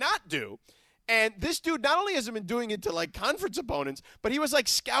you cannot do. And this dude not only hasn't been doing it to, like, conference opponents, but he was, like,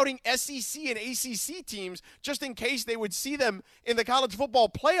 scouting SEC and ACC teams just in case they would see them in the college football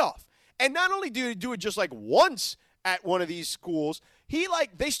playoff. And not only do he do it just, like, once at one of these schools,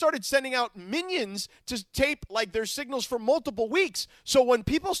 they started sending out minions to tape, like, their signals for multiple weeks. So when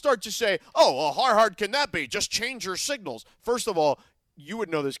people start to say, oh, well, how hard can that be? Just change your signals. First of all, you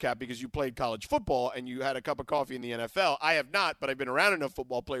would know this, Cap, because you played college football and you had a cup of coffee in the NFL. I have not, but I've been around enough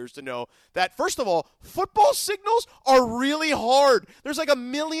football players to know that, first of all, football signals are really hard. There's like a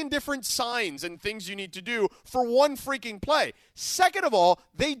million different signs and things you need to do for one freaking play. Second of all,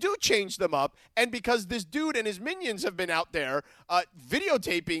 they do change them up, and because this dude and his minions have been out there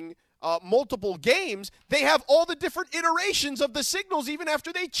videotaping multiple games, they have all the different iterations of the signals even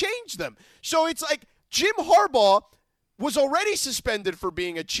after they change them. So it's like Jim Harbaugh was already suspended for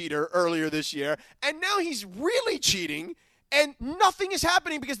being a cheater earlier this year, and now he's really cheating, and nothing is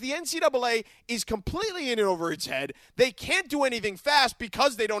happening because the NCAA is completely in and over its head. They can't do anything fast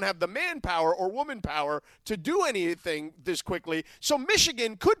because they don't have the manpower or woman power to do anything this quickly. So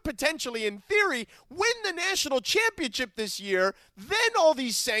Michigan could potentially, in theory, win the national championship this year. Then all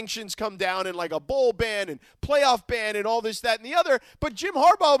these sanctions come down and like a bowl ban and playoff ban and all this, that, and the other. But Jim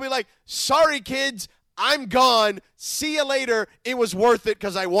Harbaugh will be like, sorry, kids, I'm gone. See you later. It was worth it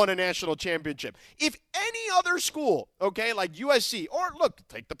because I won a national championship. If any other school, okay, like USC, or look,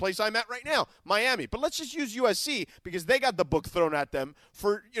 take the place I'm at right now, Miami, but let's just use USC because they got the book thrown at them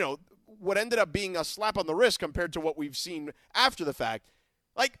for, what ended up being a slap on the wrist compared to what we've seen after the fact.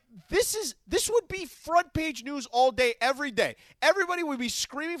 Like, this would be front page news all day, every day. Everybody would be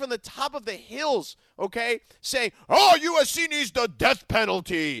screaming from the top of the hills, okay, saying, oh, USC needs the death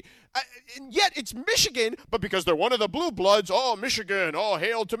penalty. And yet it's Michigan, but because they're one of the blue bloods, oh, Michigan, oh,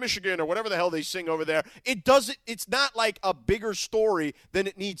 hail to Michigan, or whatever the hell they sing over there. It's not like a bigger story than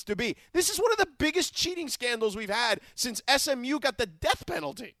it needs to be. This is one of the biggest cheating scandals we've had since SMU got the death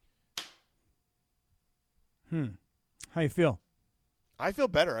penalty. How you feel? I feel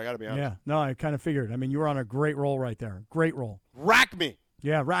better, I got to be honest. Yeah, no, I kind of figured. I mean, you were on a great roll right there. Great roll. Rack me.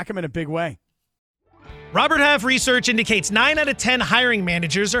 Yeah, rack him in a big way. Robert Half research indicates 9 out of 10 hiring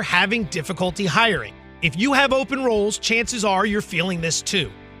managers are having difficulty hiring. If you have open roles, chances are you're feeling this too.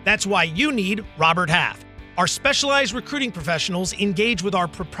 That's why you need Robert Half. Our specialized recruiting professionals engage with our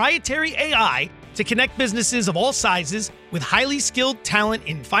proprietary AI to connect businesses of all sizes with highly skilled talent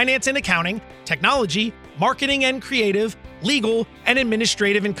in finance and accounting, technology, marketing and creative, legal, and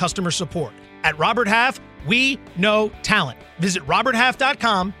administrative and customer support. At Robert Half, we know talent. Visit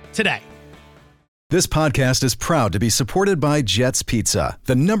roberthalf.com today. This podcast is proud to be supported by Jets Pizza,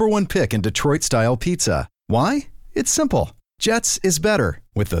 the #1 pick in Detroit-style pizza. Why? It's simple. Jets is better.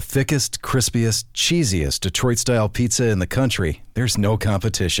 With the thickest, crispiest, cheesiest Detroit-style pizza in the country, there's no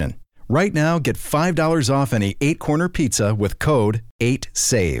competition. Right now, get $5 off any 8-corner pizza with code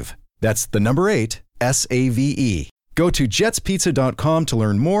 8SAVE. That's the number 8, SAVE. Go to jetspizza.com to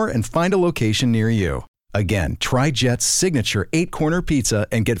learn more and find a location near you. Again, try Jet's signature 8-corner pizza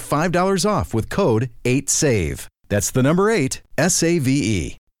and get $5 off with code 8SAVE. That's the number 8,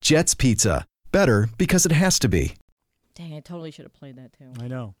 SAVE. Jet's Pizza. Better because it has to be. Dang, I totally should have played that too. I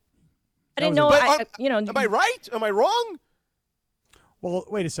know. I didn't know. Am I right? Am I wrong? Well,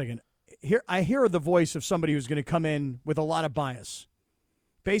 wait a second. I hear the voice of somebody who's going to come in with a lot of bias.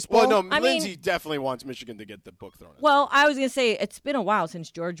 Baseball? Well, no, Lindsay definitely wants Michigan to get the book thrown at. Well, I was going to say it's been a while since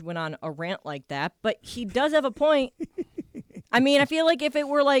George went on a rant like that, but he does have a point. I mean, I feel like if it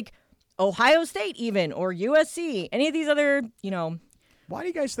were like Ohio State even or USC, any of these other, Why do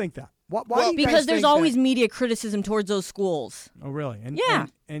you guys think that? Why do you because guys there's think always that? media criticism towards those schools. Oh, really? Yeah.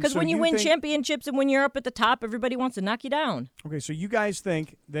 And Because so when you win think, championships and when you're up at the top, everybody wants to knock you down. Okay, so you guys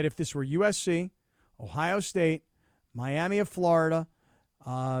think that if this were USC, Ohio State, Miami of Florida,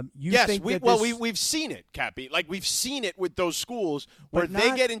 we've seen it, Cappy. Like, we've seen it with those schools where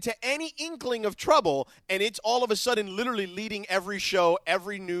they get into any inkling of trouble, and it's all of a sudden literally leading every show,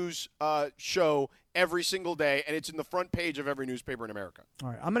 every news show, every single day, and it's in the front page of every newspaper in America. All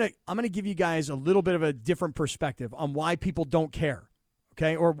right, I'm gonna give you guys a little bit of a different perspective on why people don't care,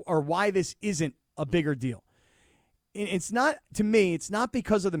 okay, or why this isn't a bigger deal. It's not, to me, it's not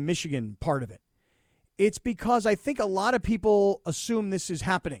because of the Michigan part of it. It's because I think a lot of people assume this is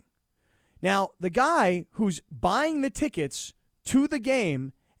happening. Now, the guy who's buying the tickets to the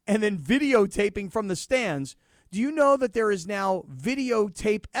game and then videotaping from the stands, do you know that there is now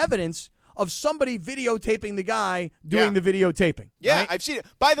videotape evidence of somebody videotaping the guy doing the videotaping? Yeah, right? I've seen it.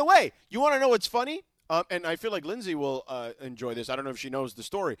 By the way, you want to know what's funny? And I feel like Lindsay will enjoy this. I don't know if she knows the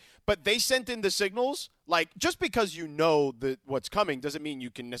story. But they sent in the signals. Like, just because you know what's coming doesn't mean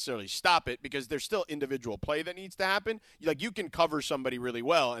you can necessarily stop it, because there's still individual play that needs to happen. Like, you can cover somebody really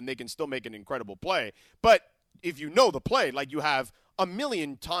well, and they can still make an incredible play. But if you know the play, like, you have a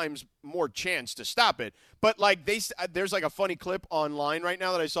million times more chance to stop it. But, like, there's like a funny clip online right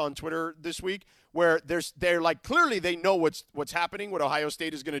now that I saw on Twitter this week where they're like, clearly they know what's happening, what Ohio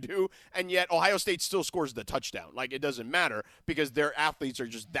State is going to do, and yet Ohio State still scores the touchdown. Like, it doesn't matter because their athletes are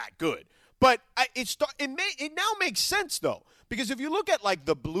just that good. But it now makes sense, though, because if you look at, like,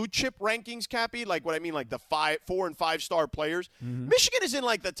 the blue chip rankings, Cappy, like what I mean, like the 4 and 5 star players, Michigan is in,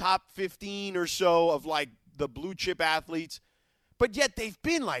 like, the top 15 or so of, like, the blue chip athletes. But yet they've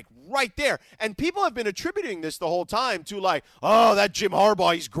been, like, right there. And people have been attributing this the whole time to, like, oh, that Jim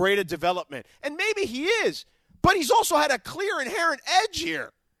Harbaugh, he's great at development. And maybe he is. But he's also had a clear inherent edge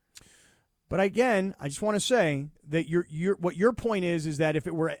here. But again, I just want to say that what your point is that if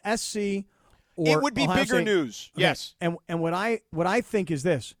it were SC or it would be Ohio bigger State, news. okay. Yes. And what I think is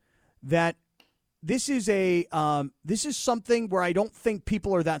this, that this is something where I don't think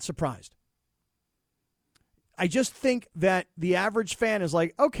people are that surprised. I just think that the average fan is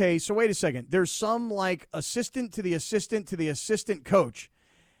like, okay, so wait a second. There's some, like, assistant to the assistant to the assistant coach,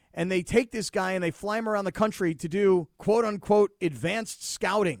 and they take this guy and they fly him around the country to do, quote unquote, advanced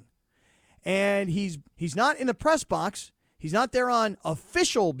scouting. And he's not in the press box. He's not there on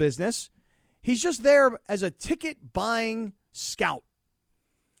official business. He's just there as a ticket-buying scout.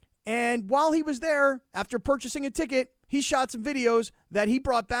 And while he was there, after purchasing a ticket, he shot some videos that he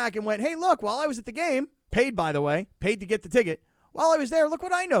brought back and went, hey, look, while I was at the game, paid, by the way, paid to get the ticket, while I was there, look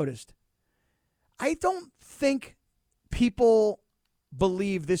what I noticed. I don't think people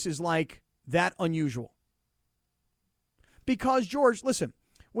believe this is like that unusual. Because, George, listen,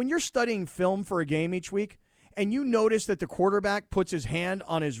 when you're studying film for a game each week and you notice that the quarterback puts his hand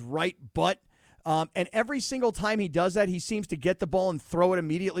on his right butt, and every single time he does that, he seems to get the ball and throw it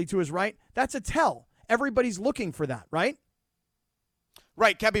immediately to his right, that's a tell. Everybody's looking for that, right?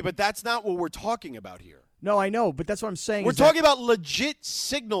 Right, Cappy, but that's not what we're talking about here. No, I know, but that's what I'm saying. We're talking about legit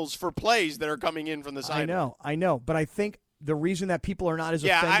signals for plays that are coming in from the sideline. I know, but I think the reason that people are not as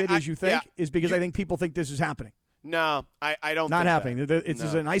offended as you think is because I think people think this is happening. No, I don't Not think happening. that. It's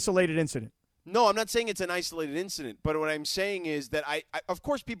an isolated incident. No, I'm not saying it's an isolated incident, but what I'm saying is that I of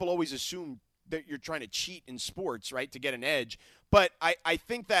course, people always assume that you're trying to cheat in sports, right, to get an edge. But I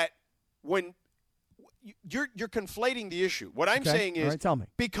think that when you're conflating the issue. What I'm saying is, tell me.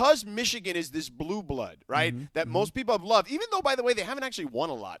 Because Michigan is this blue blood, right, that most people have loved, even though, by the way, they haven't actually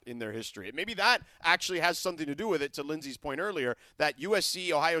won a lot in their history. And maybe that actually has something to do with it, to Lindsay's point earlier, that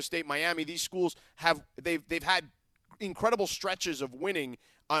USC, Ohio State, Miami, these schools they've had incredible stretches of winning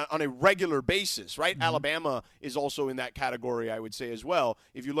on a regular basis, right? Alabama is also in that category, I would say, as well,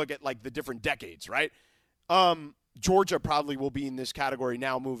 if you look at, like, the different decades, right? Georgia probably will be in this category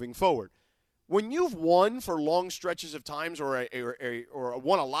now moving forward. When you've won for long stretches of times or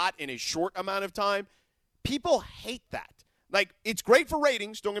won a lot in a short amount of time, people hate that. Like, it's great for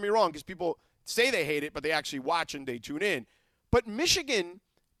ratings, don't get me wrong, because people say they hate it, but they actually watch and they tune in. But Michigan,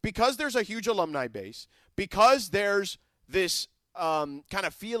 because there's a huge alumni base, because there's this kind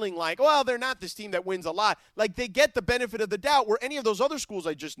of feeling like, well, they're not this team that wins a lot, like they get the benefit of the doubt where any of those other schools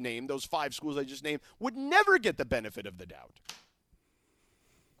I just named, those 5 schools I just named, would never get the benefit of the doubt.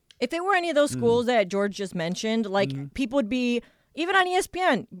 If it were any of those schools that George just mentioned, like people would be, even on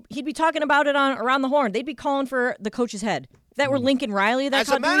ESPN, he'd be talking about it on Around the Horn. They'd be calling for the coach's head. If that were Lincoln Riley that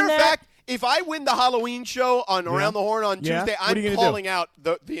caught doing that. As a matter of fact, if I win the Halloween show on Around the Horn on Tuesday, I'm calling out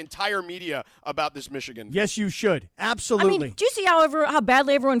the entire media about this Michigan. Yes, you should. Absolutely. I mean, do you see how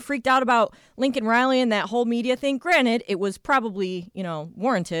badly everyone freaked out about Lincoln Riley and that whole media thing? Granted, it was probably,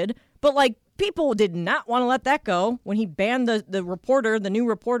 warranted, but like, people did not want to let that go when he banned the reporter, the new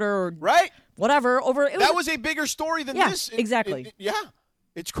reporter, or whatever. That was a bigger story than this. Exactly.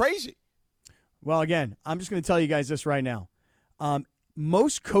 It's crazy. Well, again, I'm just going to tell you guys this right now.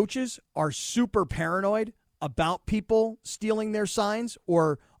 Most coaches are super paranoid about people stealing their signs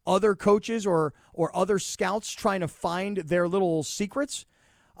or other coaches or other scouts trying to find their little secrets.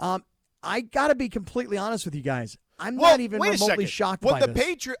 I got to be completely honest with you guys. I'm not even remotely shocked by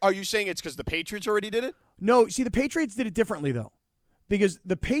this. Are you saying it's because the Patriots already did it? No, see, the Patriots did it differently, though, because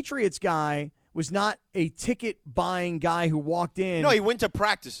the Patriots guy was not a ticket-buying guy who walked in. No, he went to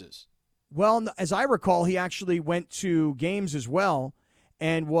practices. Well, as I recall, he actually went to games as well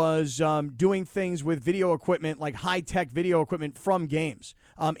and was doing things with video equipment, like high-tech video equipment from games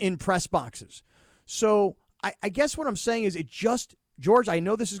in press boxes. So I guess what I'm saying is George, I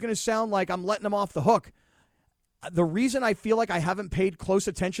know this is going to sound like I'm letting him off the hook. The reason I feel like I haven't paid close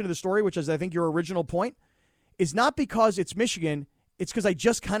attention to the story, which is I think your original point, is not because it's Michigan. It's because I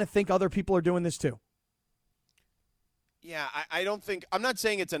just kind of think other people are doing this too. Yeah, I'm not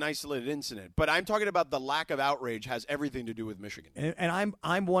saying it's an isolated incident, but I'm talking about the lack of outrage has everything to do with Michigan. And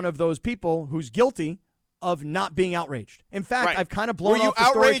I'm one of those people who's guilty of not being outraged. In fact, I've kind of blown off the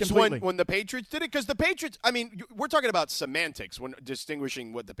story completely. Were you outraged when the Patriots did it? Because the Patriots, I mean, we're talking about semantics when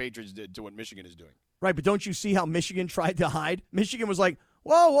distinguishing what the Patriots did to what Michigan is doing. Right, but don't you see how Michigan tried to hide? Michigan was like,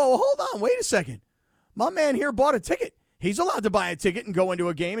 whoa, hold on, wait a second. My man here bought a ticket. He's allowed to buy a ticket and go into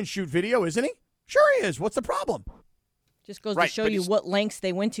a game and shoot video, isn't he? Sure he is. What's the problem? Just goes to show you what lengths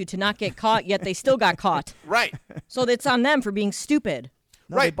they went to not get caught, yet they still got caught. Right. So it's on them for being stupid.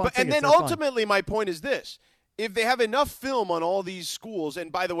 No, right, and then ultimately my point is this. If they have enough film on all these schools,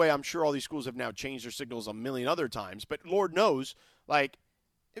 and by the way, I'm sure all these schools have now changed their signals a million other times, but Lord knows, like,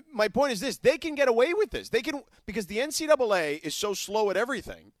 my point is this. They can get away with this. They can, because the NCAA is so slow at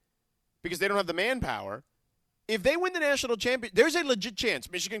everything because they don't have the manpower. If they win the national championship, there's a legit chance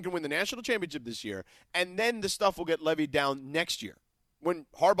Michigan can win the national championship this year, and then the stuff will get levied down next year when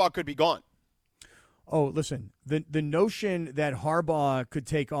Harbaugh could be gone. Oh, listen, the notion that Harbaugh could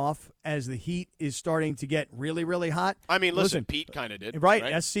take off as the heat is starting to get really, really hot. I mean, listen Pete kind of did.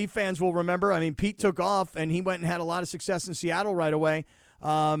 Right, SC fans will remember. I mean, Pete took off, and he went and had a lot of success in Seattle right away.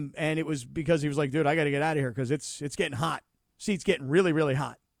 And it was because he was like, dude, I got to get out of here because it's getting hot. Seat's getting really, really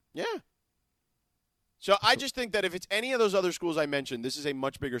hot. Yeah. So I just think that if it's any of those other schools I mentioned, this is a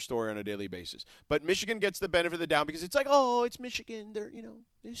much bigger story on a daily basis. But Michigan gets the benefit of the doubt because it's like, oh, it's Michigan.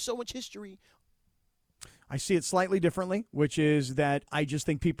 There's so much history. I see it slightly differently, which is that I just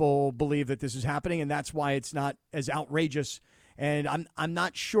think people believe that this is happening, and that's why it's not as outrageous. And I'm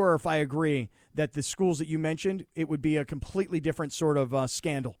not sure if I agree that the schools that you mentioned, it would be a completely different sort of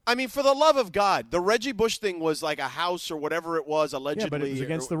scandal. I mean, for the love of God, the Reggie Bush thing was like a house or whatever it was, allegedly. Yeah, but it was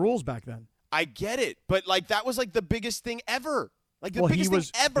against the rules back then. I get it, but like that was like the biggest thing ever. Like the biggest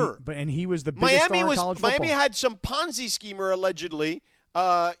thing ever. He was the biggest star in college football. Miami had some Ponzi schemer allegedly.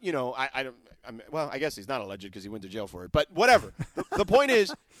 I guess he's not alleged because he went to jail for it. But whatever. the point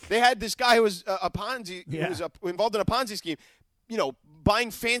is, they had this guy who was a Ponzi, who was involved in a Ponzi scheme.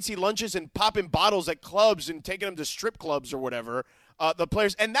 Buying fancy lunches and popping bottles at clubs and taking them to strip clubs or whatever. The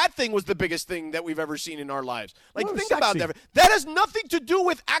players, and that thing was the biggest thing that we've ever seen in our lives. Like, think about that. That has nothing to do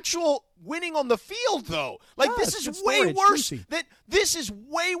with actual winning on the field, though. Like, this is way worse. This is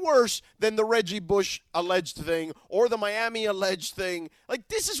way worse than the Reggie Bush alleged thing or the Miami alleged thing. Like,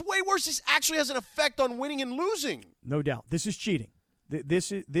 this is way worse. This actually has an effect on winning and losing. No doubt. This is cheating.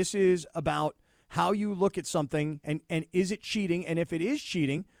 This is about how you look at something and is it cheating? And if it is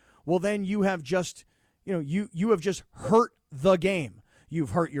cheating, well, then you have just, you have just hurt the game. You've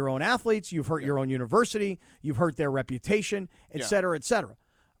hurt your own athletes. You've hurt your own university. You've hurt their reputation, et cetera, et cetera.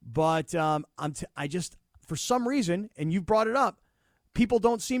 But I just, for some reason, and you brought it up, people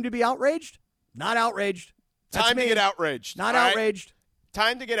don't seem to be outraged. Not outraged. That's Time to get outraged. Not outraged.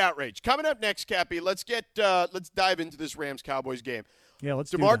 Time to get outraged. Coming up next, Cappy, let's dive into this Rams-Cowboys game. Yeah,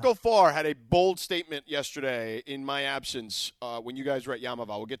 let's DeMarco Farr had a bold statement yesterday in my absence when you guys were at Yamava.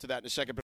 We'll get to that in a second.